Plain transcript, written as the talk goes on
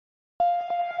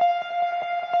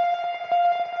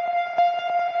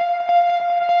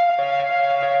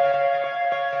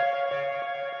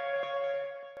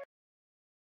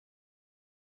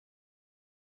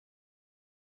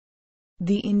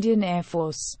The Indian Air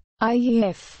Force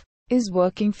 (IAF) is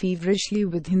working feverishly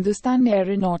with Hindustan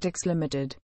Aeronautics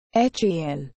Limited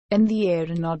 (HAL) and the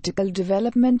Aeronautical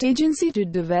Development Agency to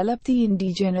develop the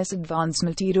indigenous Advanced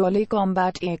Multirole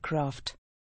Combat Aircraft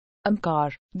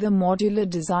 (AMCA). The modular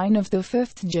design of the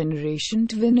fifth-generation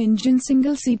twin-engine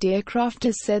single-seat aircraft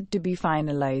is said to be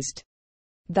finalized.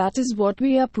 That is what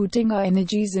we are putting our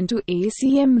energies into,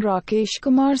 ACM Rakesh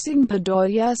Kumar Singh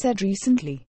Bhadauria said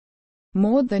recently.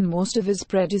 More than most of his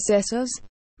predecessors,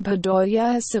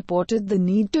 Bhadauria has supported the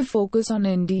need to focus on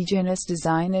indigenous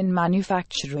design and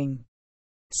manufacturing.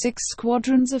 6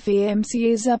 squadrons of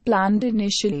AMCAs are planned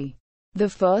initially. The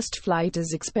first flight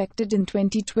is expected in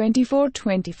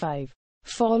 2024-25,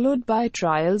 followed by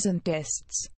trials and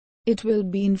tests. It will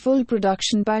be in full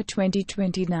production by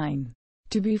 2029,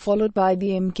 to be followed by the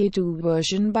Mk2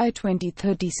 version by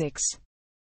 2036.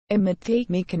 Amid the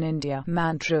Make in India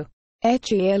mantra,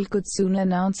 HAL could soon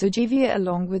announce a JV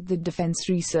along with the Defence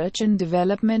Research and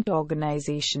Development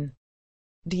Organization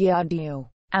 (DRDO)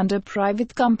 and a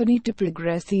private company to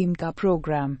progress the AMCA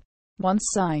program. Once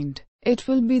signed, it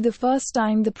will be the first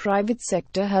time the private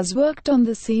sector has worked on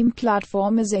the same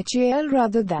platform as HAL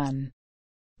rather than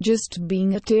just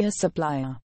being a tier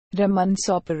supplier. Raman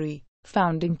Sopari,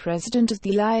 founding president of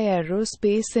the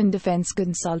Aerospace and Defence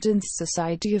Consultants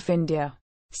Society of India,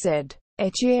 said,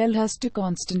 HAL has to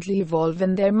constantly evolve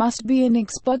and there must be an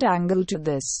expert angle to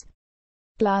this.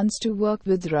 Plans to work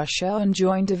with Russia on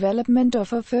joint development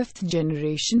of a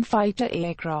fifth-generation fighter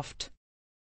aircraft,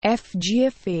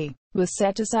 FGFA, was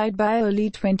set aside by early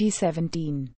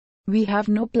 2017. We have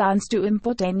no plans to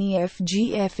import any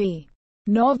FGFA,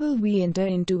 nor will we enter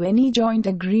into any joint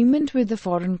agreement with a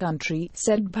foreign country,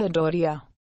 said Bhadauria.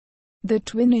 The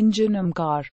twin-engine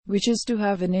AMCA, which is to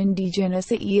have an indigenous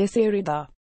AESA radar,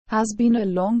 has been a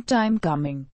long time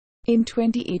coming. In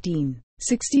 2018,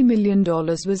 $60 million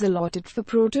was allotted for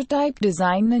prototype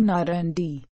design and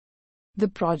R&D. The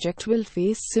project will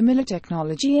face similar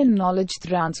technology and knowledge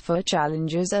transfer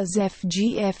challenges as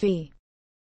FGFA,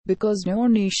 because no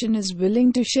nation is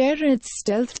willing to share its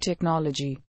stealth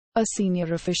technology, a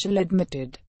senior official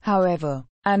admitted. However,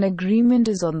 an agreement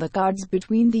is on the cards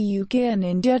between the UK and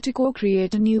India to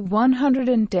co-create a new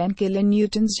 110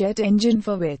 kN jet engine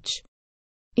for which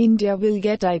India will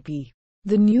get IP.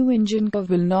 The new engine curve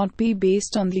will not be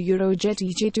based on the Eurojet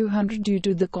EJ200 due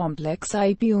to the complex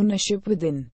IP ownership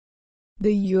within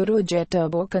the Eurojet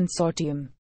Turbo Consortium.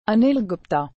 Anil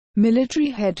Gupta, military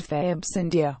head FABS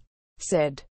India,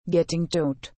 said, getting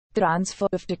taught transfer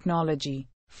of technology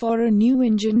for a new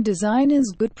engine design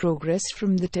is good progress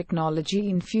from the technology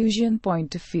infusion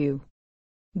point of view.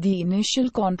 The initial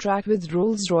contract with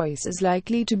Rolls-Royce is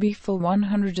likely to be for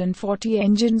 140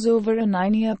 engines over a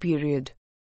 9-year period.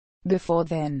 Before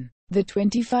then, the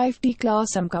 25T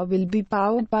class AMCA will be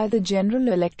powered by the General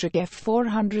Electric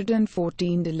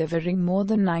F414, delivering more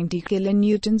than 90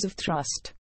 kN of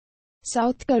thrust.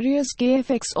 South Korea's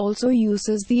KFX also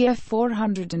uses the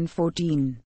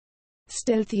F414.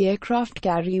 Stealthy aircraft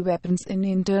carry weapons in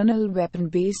internal weapon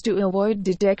base to avoid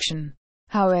detection.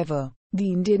 However,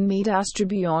 the Indian-made Astra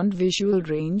Beyond Visual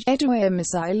Range air-to-air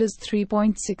missile is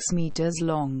 3.6 meters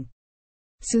long.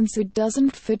 Since it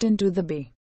doesn't fit into the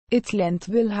bay, its length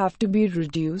will have to be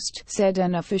reduced, said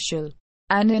an official.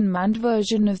 An unmanned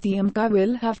version of the AMCA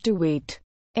will have to wait.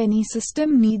 Any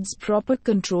system needs proper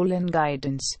control and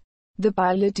guidance. The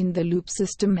pilot-in-the-loop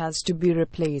system has to be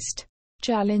replaced.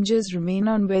 Challenges remain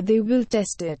on where they will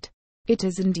test it. It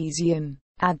isn't easy and,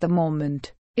 at the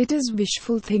moment, it is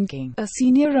wishful thinking, a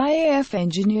senior IAF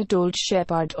engineer told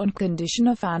Shepard on condition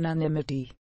of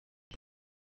anonymity.